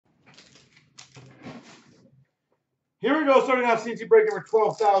Here we go, starting off CNC break number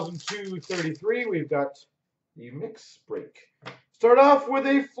 12,233. We've got the mix break. Start off with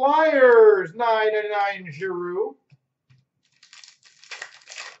a Flyers $9.99 Giroux.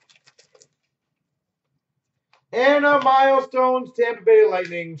 And a Milestones Tampa Bay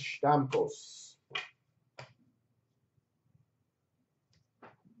Lightning Stamkos.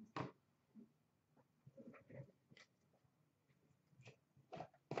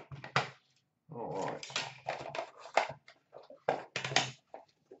 All right.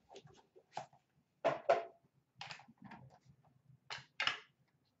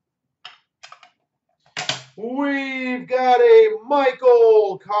 We've got a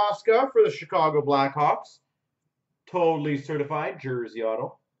Michael Koska for the Chicago Blackhawks. Totally certified jersey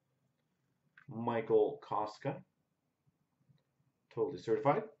auto. Michael Koska. Totally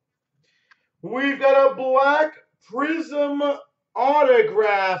certified. We've got a black Prism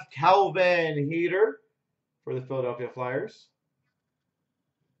autograph Calvin Heater for the Philadelphia Flyers.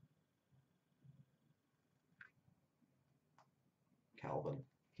 Calvin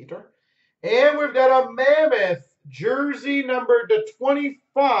Heater. And we've got a Mammoth jersey number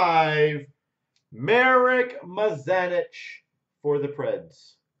 /25, Marek Mazanec for the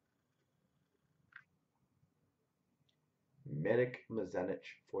Preds. Marek Mazanec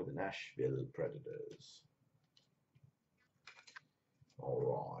for the Nashville Predators.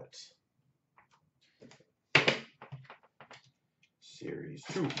 All right. Series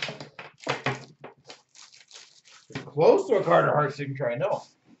 2. Close to a Carter Hart signature, I know.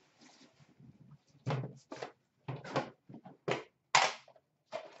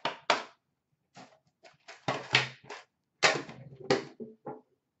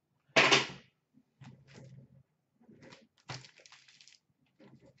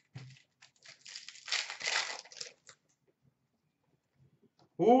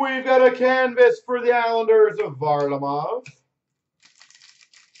 We've got a canvas for the Islanders of Varlamov.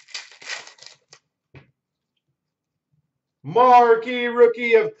 Marquee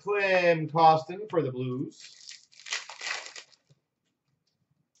rookie of Clem Costin for the Blues.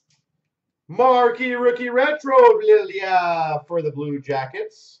 Marquee rookie retro of Lilia for the Blue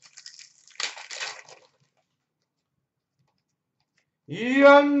Jackets.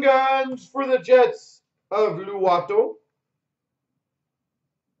 Young Guns for the Jets of Luato.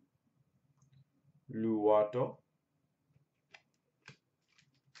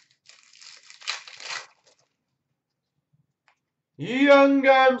 Young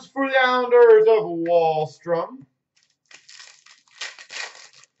Guns for the Islanders of Wallstrom.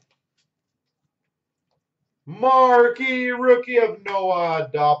 Marquee rookie of Noah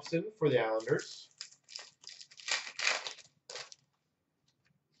Dobson for the Islanders.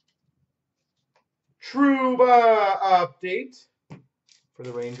 Trouba update for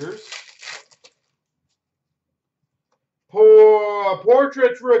the Rangers.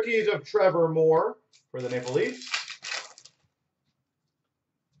 Portraits rookies of Trevor Moore for the Maple Leafs.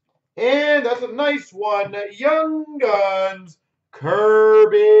 And that's a nice one. Young Guns,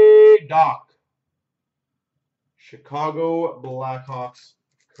 Kirby Dach. Chicago Blackhawks,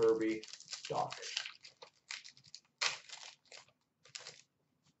 Kirby Dach.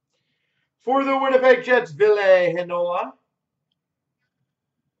 For the Winnipeg Jets, Ville Heinola.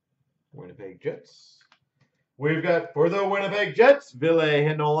 Winnipeg Jets. We've got, for the Winnipeg Jets, Ville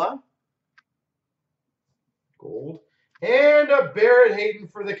Heinola. Gold. And a Barrett Hayton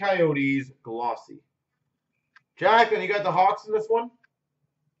for the Coyotes, glossy. Jacqueline, you got the Hawks in this one?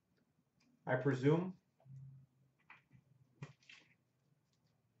 I presume.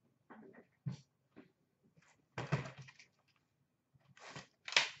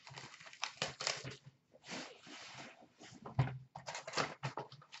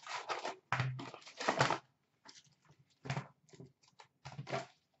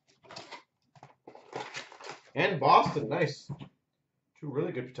 And Boston, nice. Two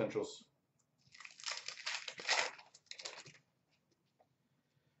really good potentials.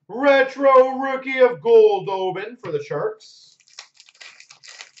 Retro rookie of Goldobin for the Sharks.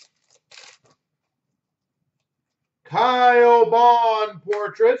 Kyle Bond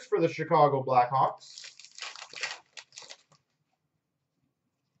portraits for the Chicago Blackhawks.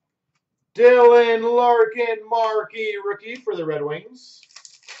 Dylan Larkin marquee rookie for the Red Wings.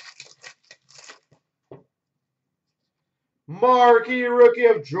 Marquee rookie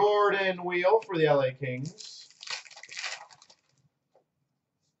of Jordan Wheel for the LA Kings.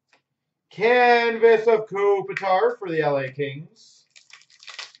 Canvas of Kopitar for the LA Kings.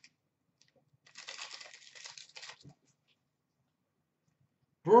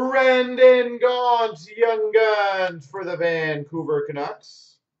 Brendan Gaunce Young Guns for the Vancouver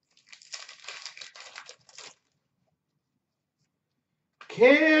Canucks.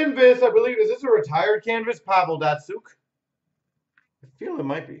 Canvas, I believe, is this a retired canvas? Pavel Datsyuk. I feel it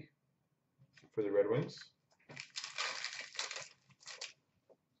might be for the Red Wings.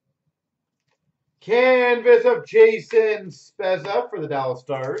 Canvas of Jason Spezza for the Dallas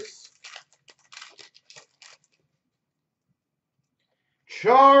Stars.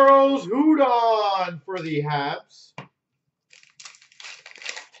 Charles Hudon for the Habs.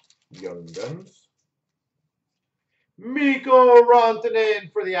 Young Guns. Mikko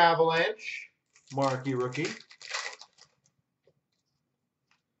Rantanen for the Avalanche. Marquee rookie.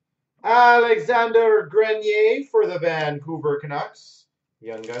 Alexander Grenier for the Vancouver Canucks.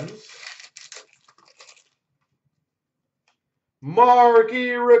 Young Guns.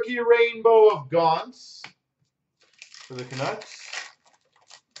 Marquee rookie Rainbow of Gaunce for the Canucks.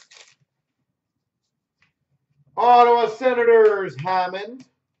 Ottawa Senators Hammond.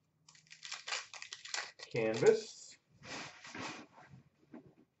 Canvas.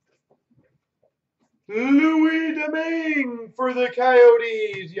 Louis Domingue for the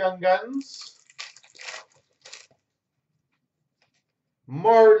Coyotes, Young Guns.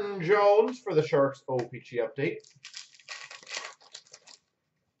 Martin Jones for the Sharks OPG update.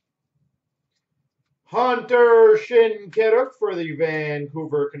 Hunter Shinkaruk for the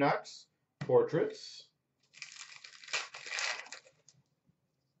Vancouver Canucks, portraits.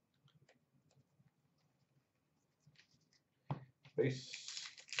 Base.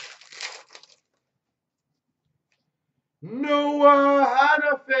 Noah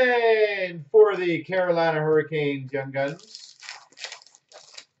Hanifin for the Carolina Hurricanes, Young Guns.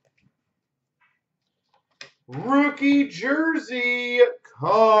 Rookie jersey,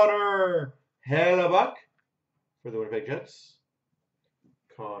 Connor Hellebuck for the Winnipeg Jets.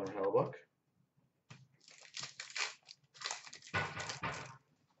 Connor Hellebuck.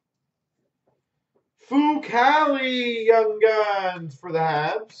 Fucali Young Guns for the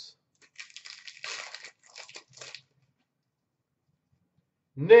Habs.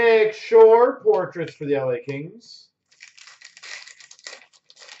 Nick Shore portraits for the LA Kings.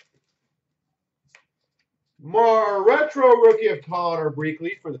 More retro rookie of Connor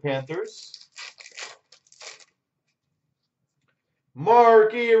Breakley for the Panthers.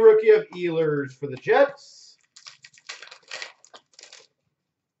 Marquee rookie of Ehlers for the Jets.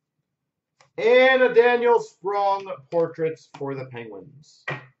 And a Daniel Sprong portraits for the Penguins.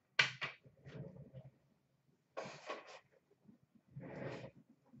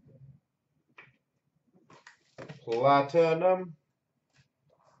 Platinum.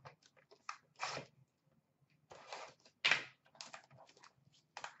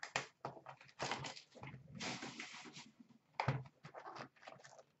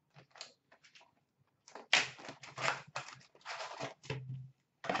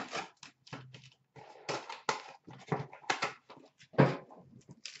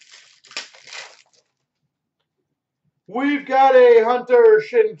 We've got a Hunter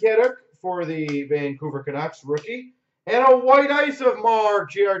Shinkaruk for the Vancouver Canucks rookie. And a white ice of Mark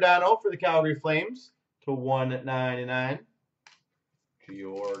Giordano for the Calgary Flames to 199.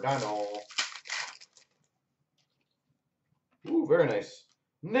 Giordano. Ooh, very nice.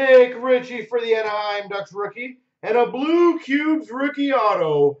 Nick Ritchie for the Anaheim Ducks rookie. And a Blue Cubes rookie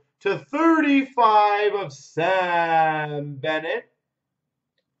auto to 35 of Sam Bennett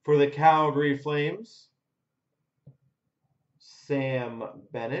for the Calgary Flames. Sam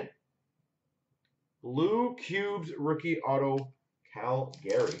Bennett. Blue Cubes rookie auto,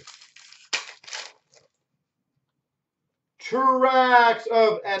 Calgary. Tracks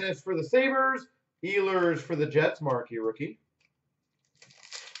of Ennis for the Sabres. Ehlers for the Jets, marquee rookie.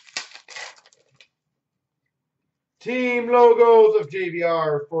 Team logos of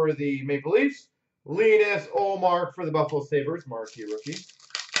JVR for the Maple Leafs. Linus Ullmark for the Buffalo Sabres, marquee rookie.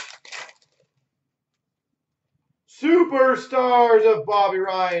 Superstars of Bobby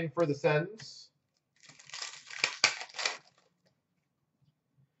Ryan for the Sens.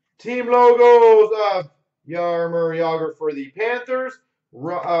 Team logos of Jaromir Jagr for the Panthers.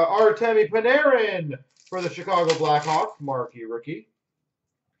 Artemi Panarin for the Chicago Blackhawks, marquee rookie.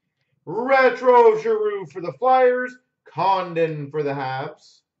 Retro Giroux for the Flyers. Condon for the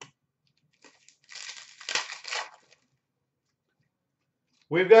Habs.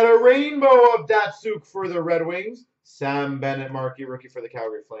 We've got a rainbow of Datsyuk for the Red Wings. Sam Bennett, marquee rookie for the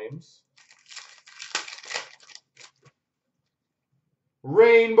Calgary Flames.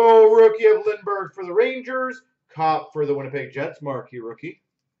 Rainbow rookie of Lindbergh for the Rangers. Kopp for the Winnipeg Jets, marquee rookie.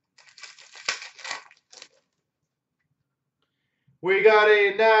 We got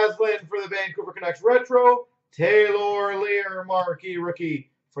a Naslin for the Vancouver Canucks retro. Taylor Lear, marquee rookie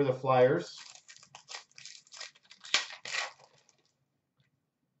for the Flyers.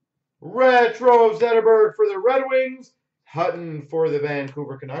 Retro of Zetterberg for the Red Wings. Hutton for the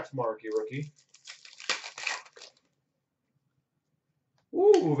Vancouver Canucks. Marquee rookie.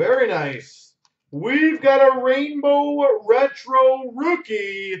 Ooh, very nice. We've got a Rainbow Retro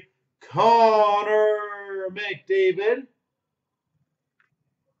rookie. Connor McDavid.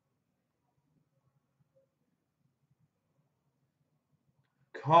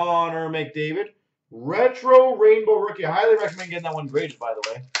 Connor McDavid. Retro Rainbow rookie. I highly recommend getting that one graded, by the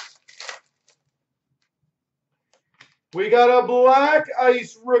way. We got a Black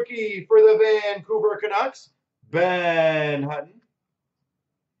Ice rookie for the Vancouver Canucks. Ben Hutton.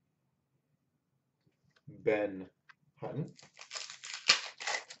 Ben Hutton.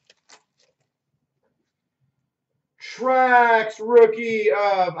 Trax rookie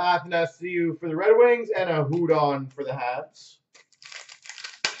of Athanasiou for the Red Wings and a Houdon for the Habs.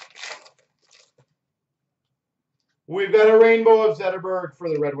 We've got a Rainbow of Zetterberg for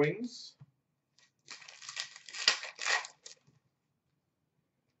the Red Wings.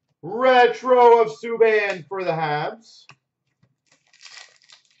 Retro of Subban for the Habs.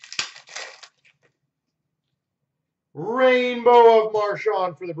 Rainbow of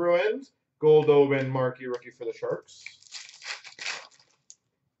Marchand for the Bruins. Goldobin marquee rookie for the Sharks.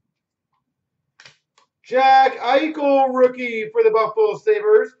 Jack Eichel rookie for the Buffalo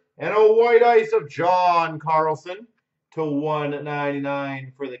Sabres. And a white ice of John Carlson to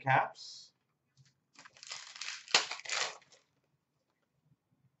 199 for the Caps.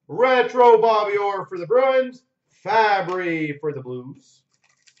 Retro Bobby Orr for the Bruins. Fabry for the Blues.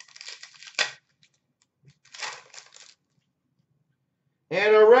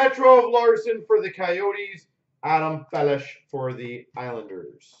 And a retro of Larson for the Coyotes. Adam Felix for the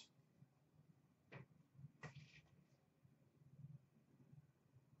Islanders.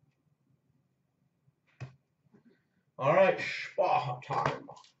 All right, spa time.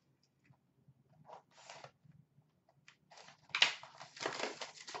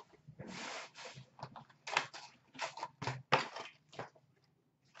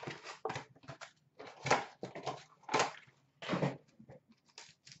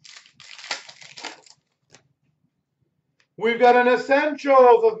 We've got an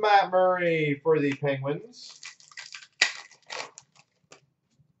Essentials of Matt Murray for the Penguins.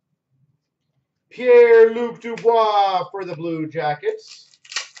 Pierre-Luc Dubois for the Blue Jackets.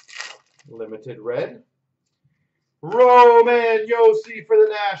 Limited red. Roman Josi for the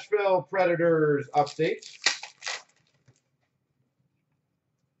Nashville Predators update.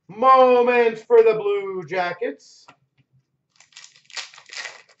 Moments for the Blue Jackets.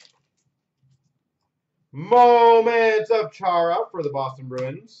 Moments of Chara for the Boston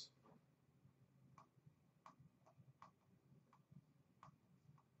Bruins.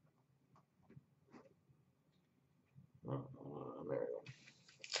 There we go.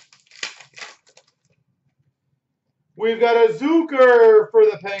 We've got a Zucker for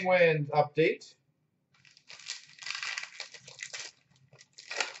the Penguins update.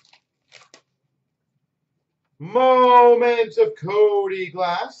 Moments of Cody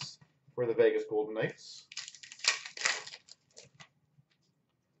Glass for the Vegas Golden Knights.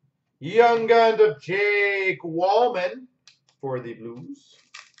 Young Guns of Jake Wallman for the Blues.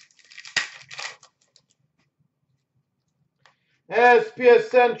 SP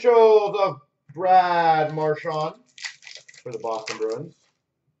Essentials of Brad Marchand for the Boston Bruins.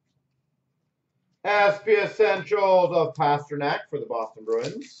 SP Essentials of Pasternak for the Boston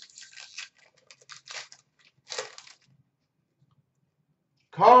Bruins.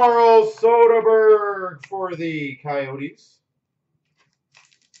 Carl Soderberg for the Coyotes.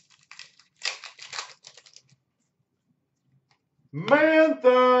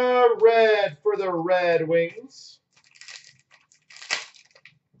 Mantha Red for the Red Wings.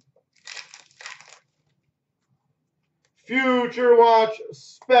 Future Watch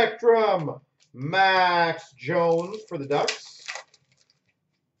Spectrum Max Jones for the Ducks.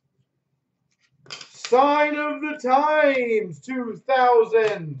 Sign of the Times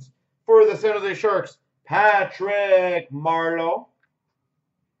 2000 for the San Jose Sharks. Patrick Marleau.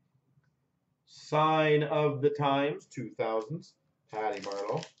 Sign of the Times 2000s. Patty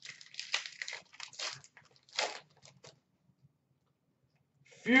Marleau.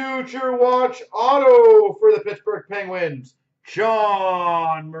 Future Watch Auto for the Pittsburgh Penguins.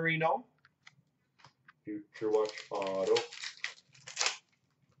 John Marino. Future Watch Auto.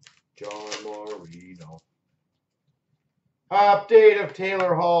 John Marino. Update of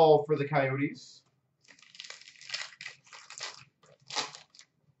Taylor Hall for the Coyotes.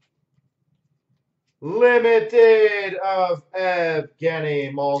 Limited of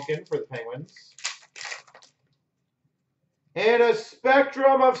Evgeny Malkin for the Penguins. And a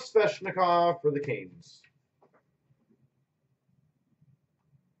Spectrum of Sveshnikov for the Canes.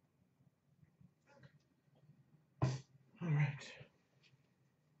 All right.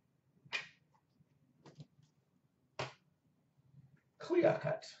 Clear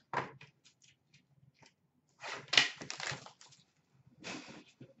cut.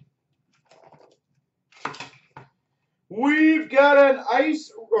 We've got an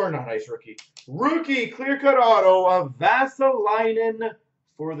rookie clear-cut auto of Vasalainen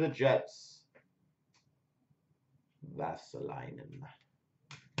for the Jets. Vasalainen.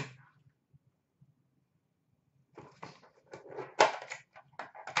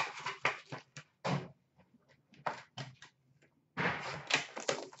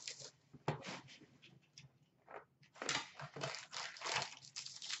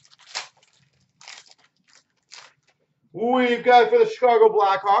 We've got for the Chicago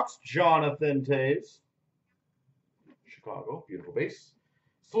Blackhawks, Jonathan Toews. Chicago, beautiful base.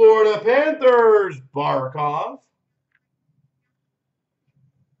 Florida Panthers, Barkov.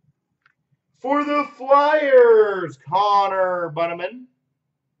 For the Flyers, Connor Bunnaman.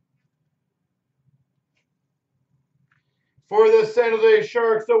 For the San Jose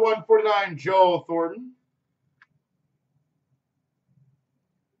Sharks, the 149, Joe Thornton.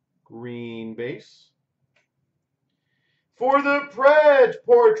 Green base. For the Preds,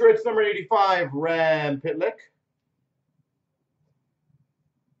 Portraits, number 85, Rem Pitlick.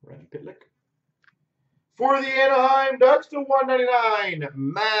 For the Anaheim Ducks, to 199,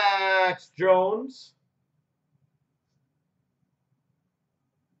 Max Jones.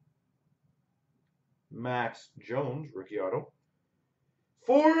 Max Jones, rookie auto.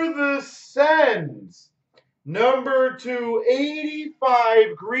 For the Sens, number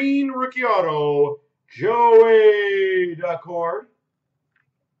 285, green rookie auto, Joey Daccord.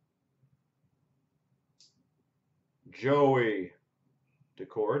 Joey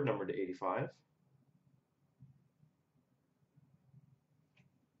Daccord, number 285.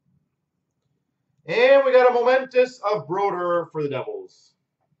 And we got a momentous of Broder for the Devils.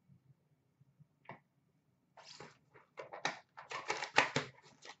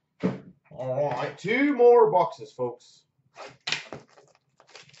 All right, 2 more boxes, folks.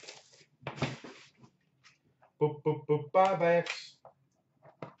 Buybacks.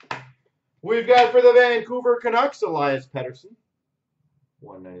 We've got for the Vancouver Canucks, Elias Pettersson,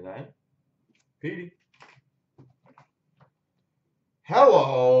 199. Petey.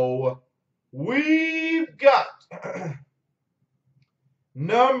 Hello. We've got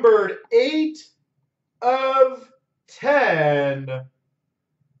numbered 8 of 10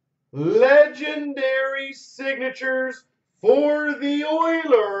 legendary signatures for the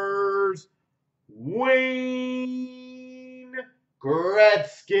Oilers, Wayne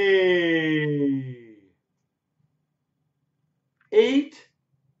Gretzky. 8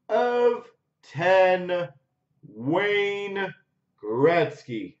 of 10 Wayne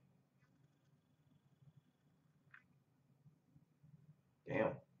Gretzky.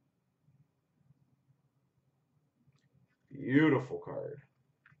 Damn. Beautiful card.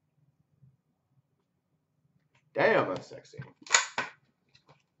 Damn, that's sexy.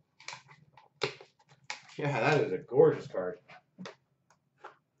 Yeah, that is a gorgeous card.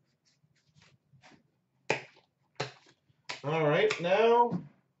 All right, now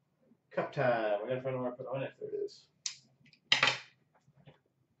cup time. We gotta find out where I put on it. There it is.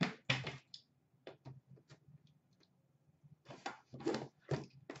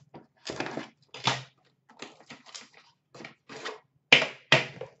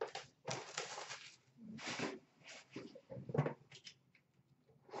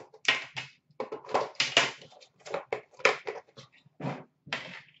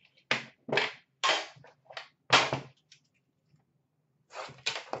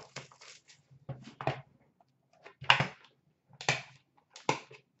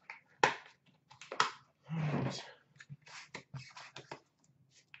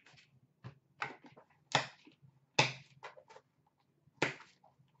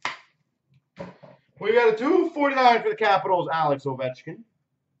 We got a 249 for the Capitals, Alex Ovechkin.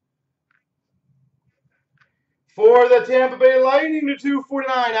 For the Tampa Bay Lightning, to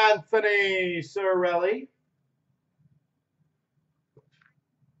 249, Anthony Cirelli.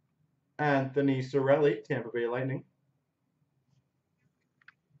 Anthony Cirelli, Tampa Bay Lightning.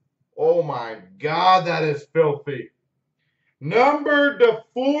 Oh my God, that is filthy. Number to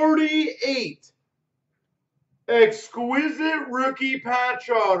 48, exquisite rookie patch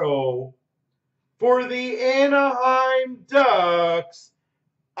auto for the Anaheim Ducks,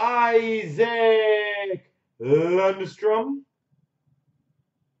 Isaac Lundstrom.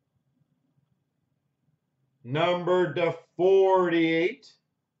 Number to 48,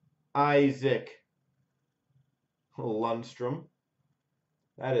 Isaac Lundstrom.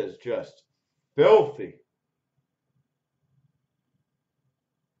 That is just filthy.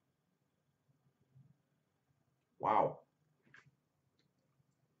 Wow.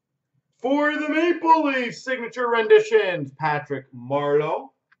 For the Maple Leafs, signature renditions, Patrick Marleau.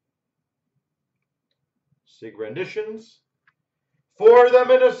 Sig renditions. For the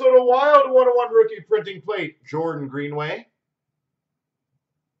Minnesota Wild, 101 rookie printing plate, Jordan Greenway.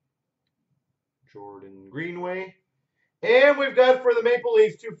 Jordan Greenway. And we've got for the Maple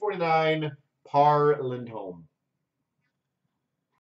Leafs, 249, Par Lindholm.